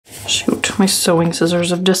Shoot, my sewing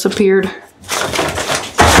scissors have disappeared.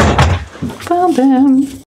 Found them.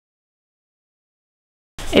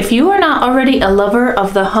 If you are not already a lover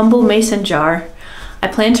of the humble mason jar, I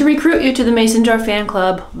plan to recruit you to the mason jar fan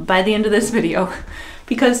club by the end of this video,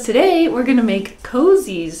 because today we're gonna make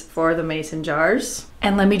cozies for the mason jars,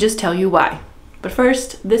 and let me just tell you why. But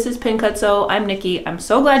first, this is Pin Cut Sew. I'm Nikki. I'm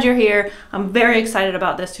so glad you're here. I'm very excited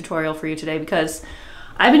about this tutorial for you today because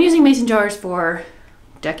I've been using mason jars for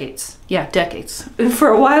decades. Yeah, decades. For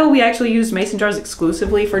a while, we actually used mason jars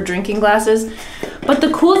exclusively for drinking glasses. But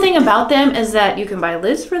the cool thing about them is that you can buy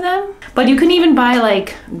lids for them, but you can even buy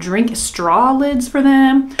like drink straw lids for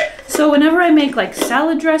them. So whenever I make like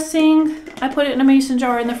salad dressing, I put it in a mason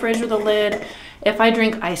jar in the fridge with a lid. If I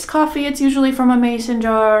drink iced coffee, it's usually from a mason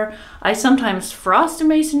jar. I sometimes frost a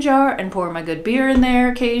mason jar and pour my good beer in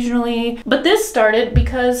there occasionally. But this started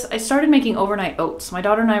because I started making overnight oats. My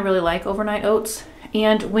daughter and I really like overnight oats.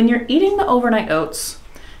 And when you're eating the overnight oats,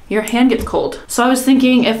 your hand gets cold. So I was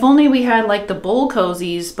thinking if only we had like the bowl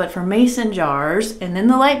cozies, but for mason jars, and then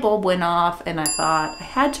the light bulb went off and I thought I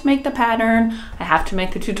had to make the pattern, I have to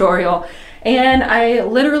make the tutorial, and I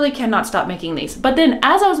literally cannot stop making these. But then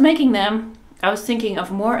as I was making them, I was thinking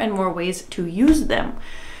of more and more ways to use them.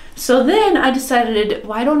 So then I decided,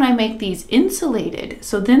 why don't I make these insulated?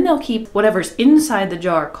 So then they'll keep whatever's inside the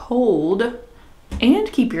jar cold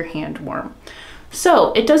and keep your hand warm.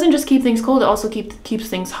 So it doesn't just keep things cold, it also keeps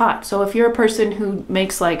things hot. So if you're a person who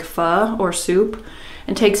makes like pho or soup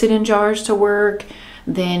and takes it in jars to work,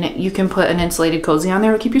 then you can put an insulated cozy on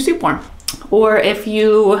there to keep your soup warm. Or if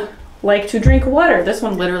you like to drink water, this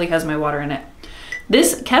one literally has my water in it.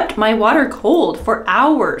 This kept my water cold for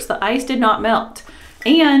hours. The ice did not melt.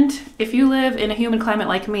 And if you live in a humid climate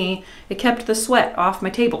like me, it kept the sweat off my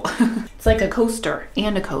table. It's like a coaster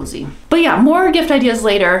and a cozy. But yeah, more gift ideas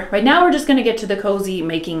later. Right now we're just gonna get to the cozy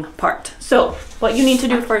making part. So what you need to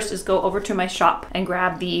do first is go over to my shop and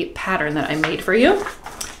grab the pattern that I made for you.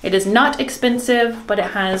 It is not expensive, but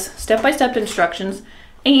it has step-by-step instructions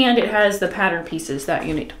and it has the pattern pieces that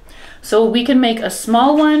you need. So we can make a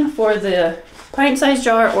small one for the pint-sized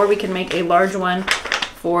jar, or we can make a large one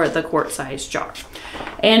for the quart-sized jar.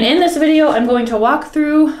 And in this video, I'm going to walk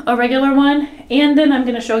through a regular one, and then I'm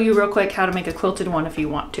going to show you real quick how to make a quilted one if you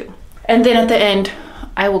want to. And then at the end,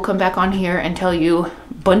 I will come back on here and tell you a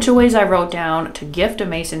bunch of ways I wrote down to gift a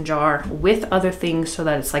mason jar with other things so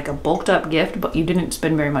that it's like a bulked up gift, but you didn't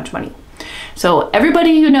spend very much money. So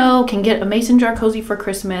everybody you know can get a mason jar cozy for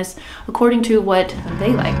Christmas according to what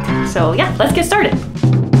they like. So yeah, let's get started.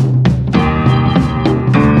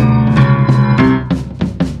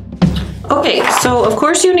 Okay, so of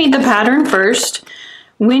course you need the pattern first.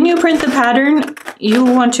 When you print the pattern, you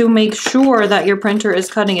want to make sure that your printer is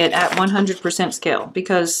cutting it at 100% scale,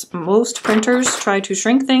 because most printers try to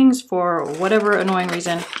shrink things for whatever annoying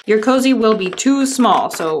reason. Your cozy will be too small.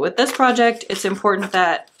 So with this project, it's important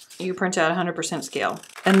that you print at 100% scale.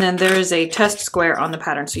 And then there is a test square on the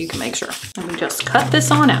pattern so you can make sure. Let me just cut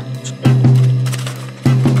this on out.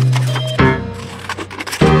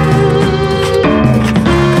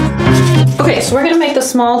 Okay, so we're gonna make the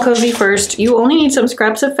small cozy first. You only need some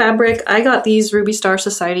scraps of fabric. I got these Ruby Star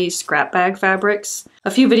Society scrap bag fabrics.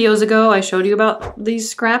 A few videos ago, I showed you about these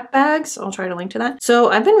scrap bags. I'll try to link to that. So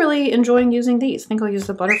I've been really enjoying using these. I think I'll use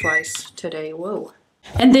the butterflies today, whoa.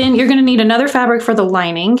 And then you're gonna need another fabric for the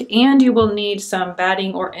lining, and you will need some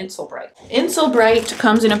batting or Insulated. Insulated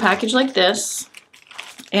comes in a package like this,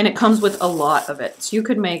 and it comes with a lot of it. So you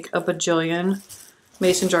could make a bajillion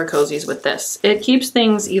mason jar cozies with this. It keeps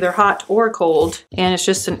things either hot or cold, and it's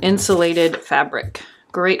just an insulated fabric.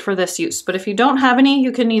 Great for this use. But if you don't have any,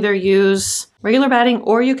 you can either use regular batting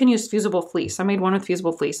or you can use fusible fleece. I made one with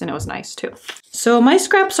fusible fleece and it was nice too. So my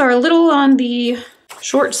scraps are a little on the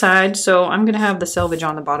short side, so I'm gonna have the selvage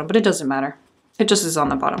on the bottom, but it doesn't matter. It just is on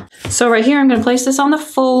the bottom. So right here, I'm gonna place this on the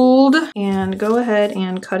fold and go ahead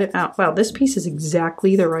and cut it out. Wow, this piece is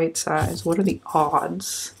exactly the right size. What are the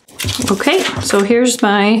odds? Okay, so here's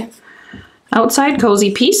my outside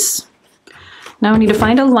cozy piece. Now I need to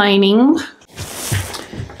find a lining.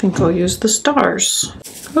 I think I'll use the stars.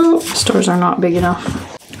 Oh, stars are not big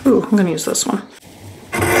enough. Ooh, I'm gonna use this one.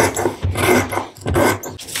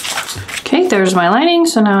 Okay, there's my lining.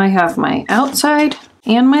 So now I have my outside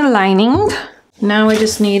and my lining. Now I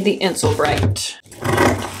just need the Insulated.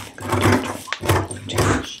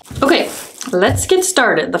 Okay, let's get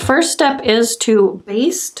started. The first step is to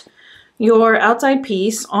baste your outside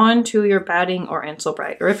piece onto your batting or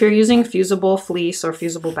Insulated. Or if you're using fusible fleece or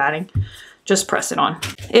fusible batting, just press it on.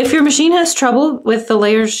 If your machine has trouble with the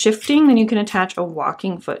layers shifting, then you can attach a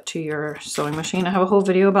walking foot to your sewing machine. I have a whole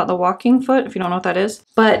video about the walking foot if you don't know what that is.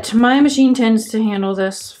 But my machine tends to handle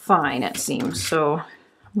this fine, it seems. So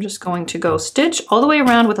I'm just going to go stitch all the way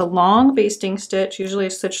around with a long basting stitch, usually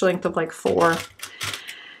a stitch length of like 4.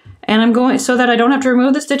 And I'm going, so that I don't have to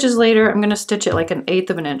remove the stitches later, I'm gonna stitch it like 1/8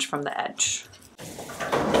 of an inch from the edge.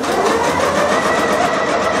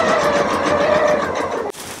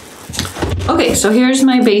 Okay, so here's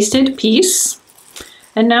my basted piece.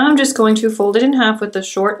 And now I'm just going to fold it in half with the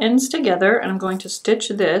short ends together, and I'm going to stitch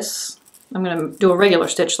this. I'm gonna do a regular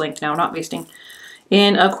stitch length now, not basting,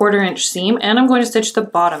 in a 1/4 inch seam, and I'm going to stitch the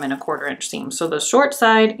bottom in a 1/4 inch seam. So the short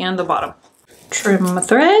side and the bottom. Trim the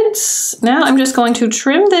threads. Now I'm just going to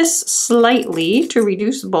trim this slightly to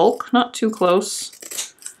reduce bulk, not too close.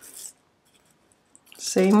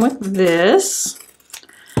 Same with this.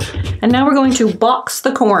 And now we're going to box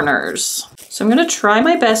the corners. So I'm going to try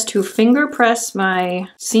my best to finger press my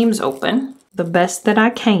seams open the best that I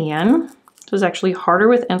can. This is actually harder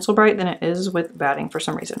with Insulated than it is with batting for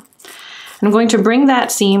some reason. And I'm going to bring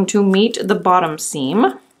that seam to meet the bottom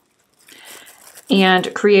seam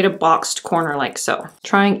and create a boxed corner like so.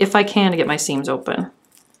 Trying, if I can, to get my seams open.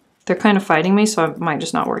 They're kind of fighting me, so I might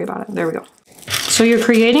just not worry about it. There we go. So you're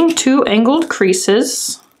creating 2 angled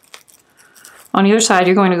creases. On either side,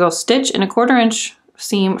 you're going to go stitch in a 1/4 inch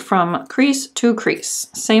seam from crease to crease.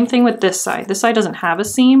 Same thing with this side. This side doesn't have a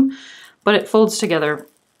seam, but it folds together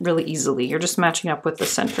really easily. You're just matching up with the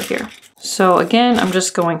center here. So again, I'm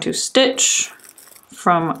just going to stitch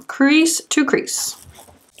from crease to crease.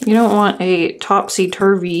 You don't want a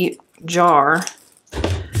topsy-turvy jar,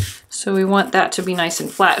 so we want that to be nice and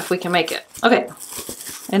flat if we can make it. Okay,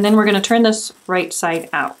 and then we're gonna turn this right side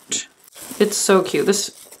out. It's so cute. This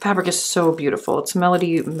fabric is so beautiful. It's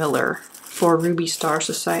Melody Miller for Ruby Star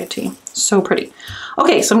Society. So pretty.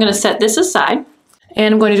 Okay, so I'm gonna set this aside,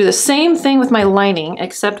 and I'm going to do the same thing with my lining,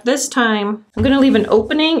 except this time I'm gonna leave an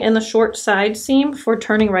opening in the short side seam for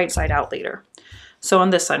turning right side out later. So on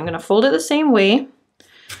this side, I'm gonna fold it the same way.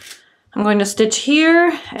 I'm going to stitch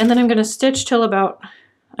here, and then I'm going to stitch till about,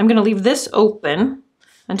 I'm going to leave this open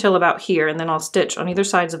until about here, and then I'll stitch on either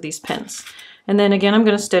sides of these pins. And then again, I'm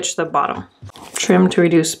going to stitch the bottom. Trim to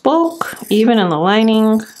reduce bulk, even in the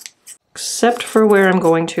lining, except for where I'm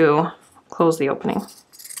going to close the opening.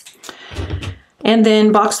 And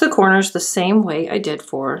then box the corners the same way I did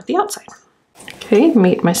for the outside. Okay,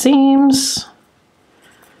 meet my seams.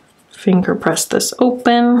 Finger press this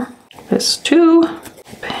open, this too.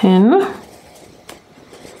 Pin.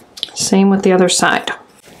 Same with the other side.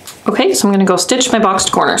 Okay, so I'm gonna go stitch my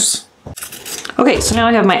boxed corners. Okay, so now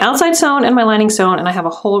I have my outside sewn and my lining sewn, and I have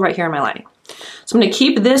a hole right here in my lining. So I'm gonna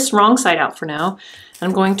keep this wrong side out for now. And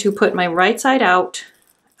I'm going to put my right side out,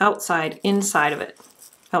 outside, inside of it.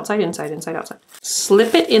 Outside, inside, inside, outside.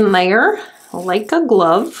 Slip it in there like a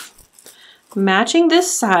glove, matching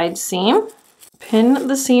this side seam. Pin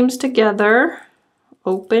the seams together,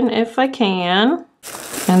 open if I can,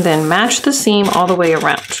 and then match the seam all the way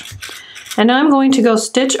around. And now I'm going to go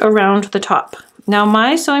stitch around the top. Now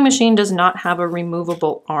my sewing machine does not have a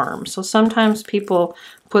removable arm, so sometimes people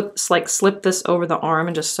slip this over the arm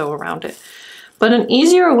and just sew around it. But an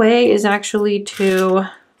easier way is actually to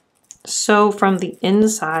sew from the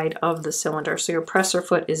inside of the cylinder, so your presser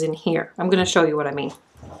foot is in here. I'm going to show you what I mean.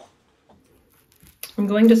 I'm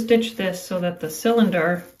going to stitch this so that the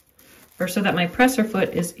cylinder, or so that my presser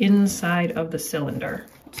foot is inside of the cylinder.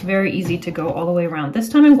 It's very easy to go all the way around. This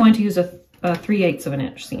time I'm going to use a 3/8 of an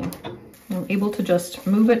inch seam. I'm able to just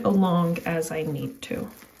move it along as I need to.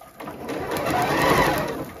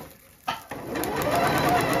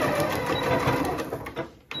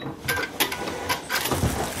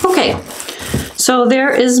 Okay, so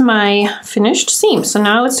there is my finished seam. So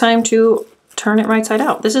now it's time to turn it right side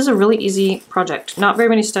out. This is a really easy project, not very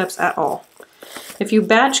many steps at all. If you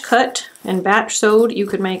batch cut and batch sewed, you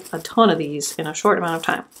could make a ton of these in a short amount of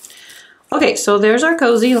time. Okay, so there's our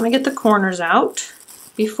cozy. Let me get the corners out.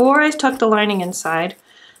 Before I tuck the lining inside,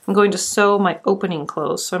 I'm going to sew my opening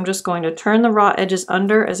closed. So I'm just going to turn the raw edges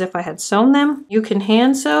under as if I had sewn them. You can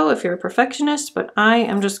hand sew if you're a perfectionist, but I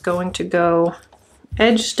am just going to go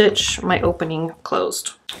edge stitch my opening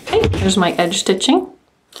closed. Okay, here's my edge stitching.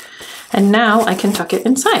 And now I can tuck it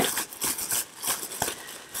inside.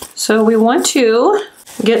 So we want to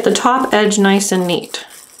get the top edge nice and neat.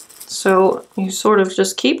 So you sort of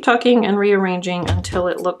just keep tucking and rearranging until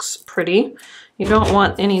it looks pretty. You don't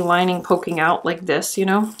want any lining poking out like this, you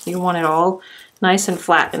know? You want it all nice and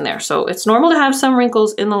flat in there. So it's normal to have some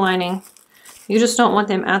wrinkles in the lining. You just don't want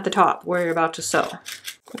them at the top where you're about to sew.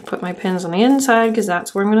 Put my pins on the inside because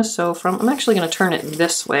that's where I'm going to sew from. I'm actually going to turn it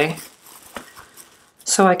this way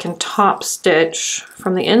so I can top stitch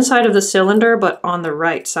from the inside of the cylinder, but on the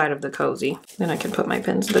right side of the cozy. Then I can put my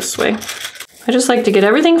pins this way. I just like to get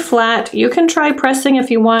everything flat. You can try pressing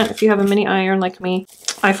if you want, if you have a mini iron like me.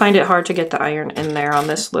 I find it hard to get the iron in there on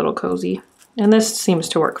this little cozy. And this seems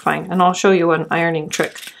to work fine. And I'll show you an ironing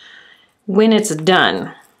trick when it's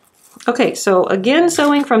done. Okay, so again,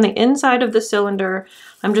 sewing from the inside of the cylinder,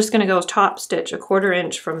 I'm just gonna go top stitch 1/4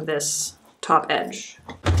 inch from this top edge.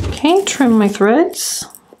 Okay, trim my threads.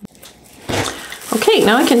 Okay,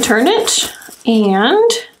 now I can turn it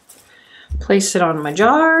and place it on my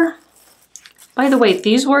jar. By the way,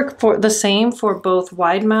 these work for the same for both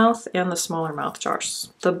wide mouth and the smaller mouth jars.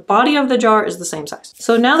 The body of the jar is the same size.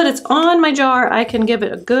 So now that it's on my jar, I can give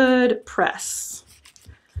it a good press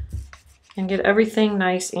and get everything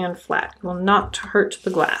nice and flat. It will not hurt the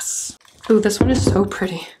glass. Ooh, this one is so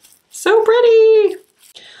pretty. So pretty!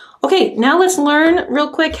 Okay, now let's learn real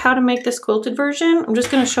quick how to make this quilted version. I'm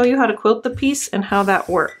just gonna show you how to quilt the piece and how that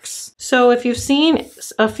works. So if you've seen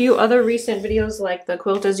a few other recent videos like the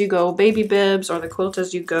Quilt As You Go baby bibs or the Quilt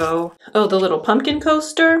As You Go, oh, the little pumpkin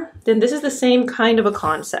coaster, then this is the same kind of a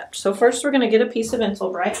concept. So first we're gonna get a piece of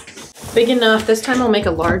Insulated, big enough. This time I'll make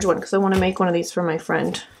a large one because I wanna make one of these for my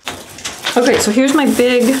friend. Okay, so here's my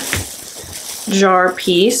big jar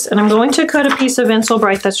piece, and I'm going to cut a piece of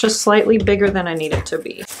Insulated that's just slightly bigger than I need it to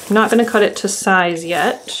be. I'm not going to cut it to size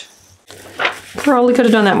yet. Probably could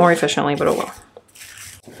have done that more efficiently, but oh well.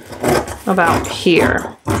 About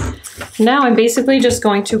here. Now I'm basically just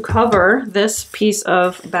going to cover this piece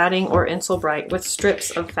of batting or Insulated with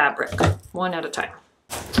strips of fabric, one at a time.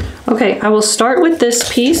 Okay, I will start with this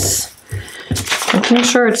piece, making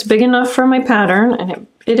sure it's big enough for my pattern, and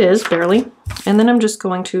it is barely. And then I'm just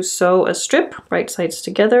going to sew a strip, right sides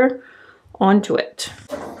together, onto it.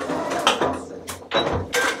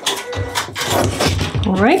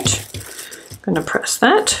 All right, I'm gonna press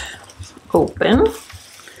that open.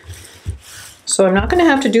 So I'm not gonna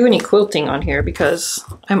have to do any quilting on here because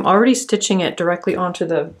I'm already stitching it directly onto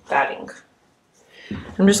the batting.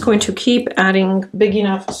 I'm just going to keep adding big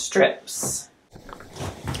enough strips.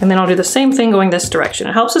 And then I'll do the same thing going this direction.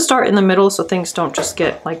 It helps to start in the middle so things don't just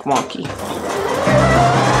get like wonky.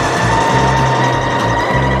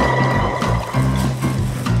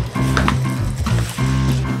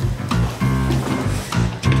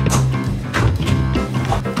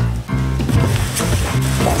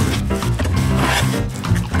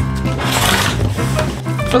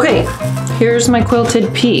 Okay, here's my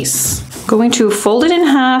quilted piece. I'm going to fold it in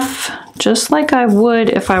half, just like I would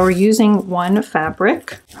if I were using one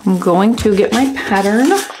fabric. I'm going to get my pattern,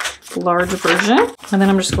 the large version, and then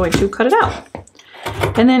I'm just going to cut it out.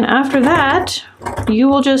 And then after that, you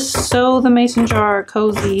will just sew the mason jar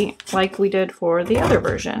cozy like we did for the other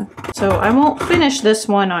version. So I won't finish this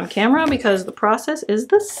one on camera because the process is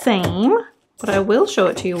the same, but I will show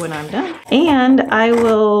it to you when I'm done. And I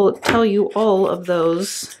will tell you all of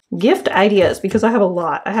those gift ideas because I have a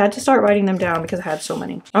lot. I had to start writing them down because I had so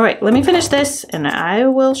many. All right, let me finish this and I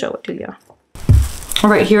will show it to you. All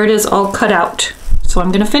right, here it is all cut out. So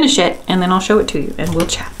I'm gonna finish it and then I'll show it to you and we'll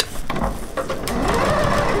chat.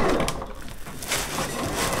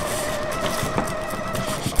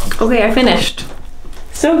 Okay, I finished.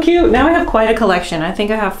 So cute. Now I have quite a collection. I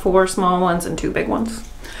think I have 4 small ones and 2 big ones.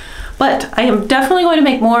 But I am definitely going to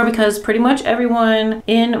make more because pretty much everyone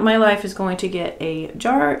in my life is going to get a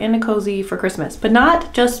jar and a cozy for Christmas, but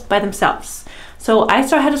not just by themselves. So I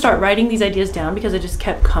had to start writing these ideas down because I just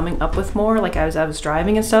kept coming up with more like as I was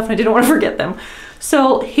driving and stuff, and I didn't want to forget them.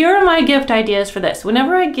 So here are my gift ideas for this.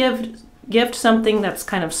 Whenever I gift something that's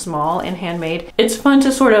kind of small and handmade, it's fun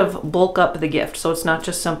to sort of bulk up the gift so it's not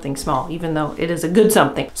just something small, even though it is a good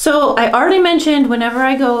something. So I already mentioned whenever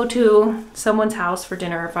I go to someone's house for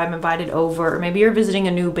dinner, if I'm invited over, or maybe you're visiting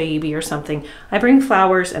a new baby or something, I bring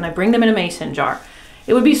flowers and I bring them in a mason jar.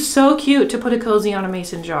 It would be so cute to put a cozy on a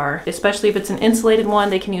mason jar, especially if it's an insulated one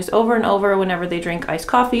they can use over and over whenever they drink iced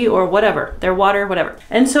coffee or whatever, their water, whatever.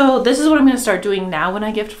 And so this is what I'm gonna start doing now when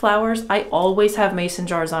I gift flowers. I always have mason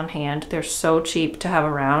jars on hand. They're so cheap to have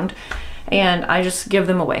around and I just give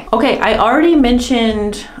them away. Okay, I already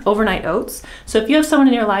mentioned overnight oats. So if you have someone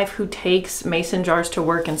in your life who takes mason jars to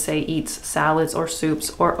work and say eats salads or soups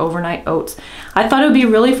or overnight oats, I thought it would be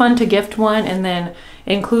really fun to gift one and then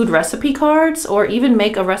include recipe cards or even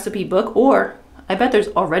make a recipe book, or I bet there's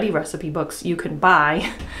already recipe books you can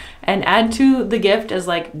buy and add to the gift as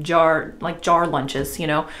like jar lunches, you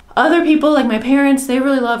know. Other people like my parents, they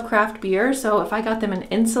really love craft beer, so if I got them an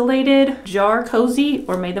insulated jar cozy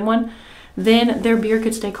or made them one, then their beer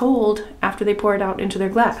could stay cold after they pour it out into their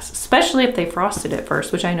glass, especially if they frosted it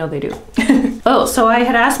first, which I know they do. Oh, so I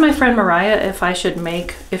had asked my friend Mariah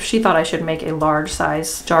if she thought I should make a large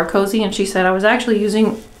size jar cozy, and she said I was actually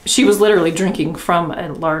she was literally drinking from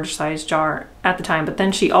a large size jar at the time, but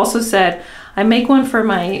then she also said I make one for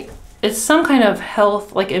it's some kind of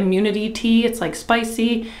health, like immunity tea. It's like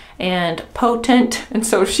spicy and potent. And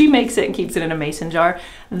so she makes it and keeps it in a mason jar.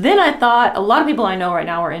 Then I thought, a lot of people I know right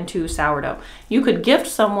now are into sourdough. You could gift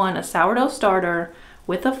someone a sourdough starter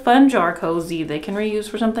with a fun jar cozy they can reuse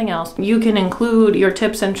for something else. You can include your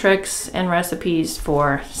tips and tricks and recipes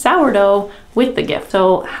for sourdough with the gift.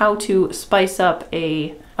 So how to spice up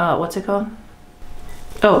a, what's it called?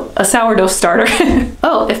 Oh, a sourdough starter.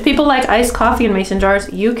 Oh, if people like iced coffee in mason jars,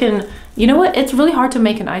 you know what? It's really hard to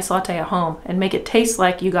make an iced latte at home and make it taste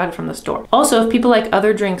like you got it from the store. Also, if people like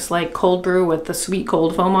other drinks like cold brew with the sweet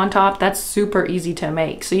cold foam on top, that's super easy to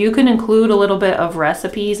make. So you can include a little bit of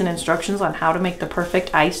recipes and instructions on how to make the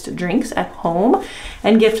perfect iced drinks at home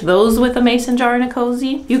and gift those with a mason jar and a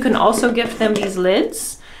cozy. You can also gift them these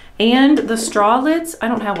lids. And the straw lids, I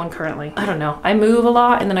don't have one currently. I don't know. I move a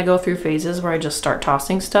lot and then I go through phases where I just start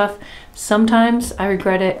tossing stuff. Sometimes I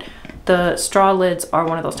regret it. The straw lids are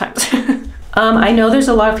one of those times. I know there's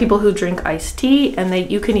a lot of people who drink iced tea,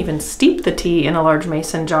 and you can even steep the tea in a large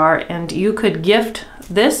mason jar, and you could gift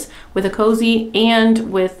this with a cozy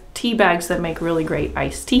and with tea bags that make really great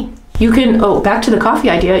iced tea. You can, oh, back to the coffee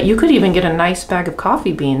idea, you could even get a nice bag of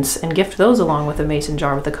coffee beans and gift those along with a mason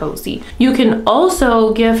jar with a cozy. You can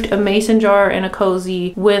also gift a mason jar and a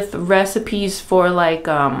cozy with recipes for like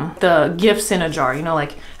the gifts in a jar. You know,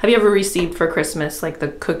 like, have you ever received for Christmas like the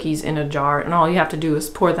cookies in a jar and all you have to do is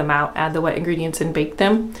pour them out, add the wet ingredients and bake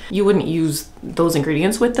them? You wouldn't use those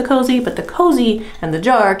ingredients with the cozy, but the cozy and the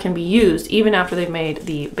jar can be used even after they've made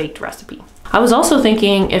the baked recipe. I was also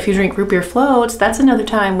thinking if you drink root beer floats, that's another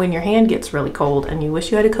time when your hand gets really cold and you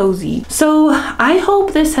wish you had a cozy. So I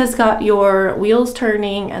hope this has got your wheels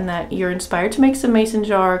turning and that you're inspired to make some mason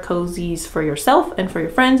jar cozies for yourself and for your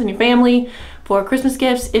friends and your family for Christmas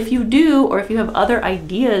gifts. If you do, or if you have other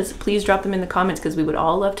ideas, please drop them in the comments because we would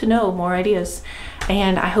all love to know more ideas.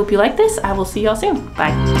 And I hope you like this. I will see y'all soon.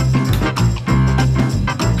 Bye.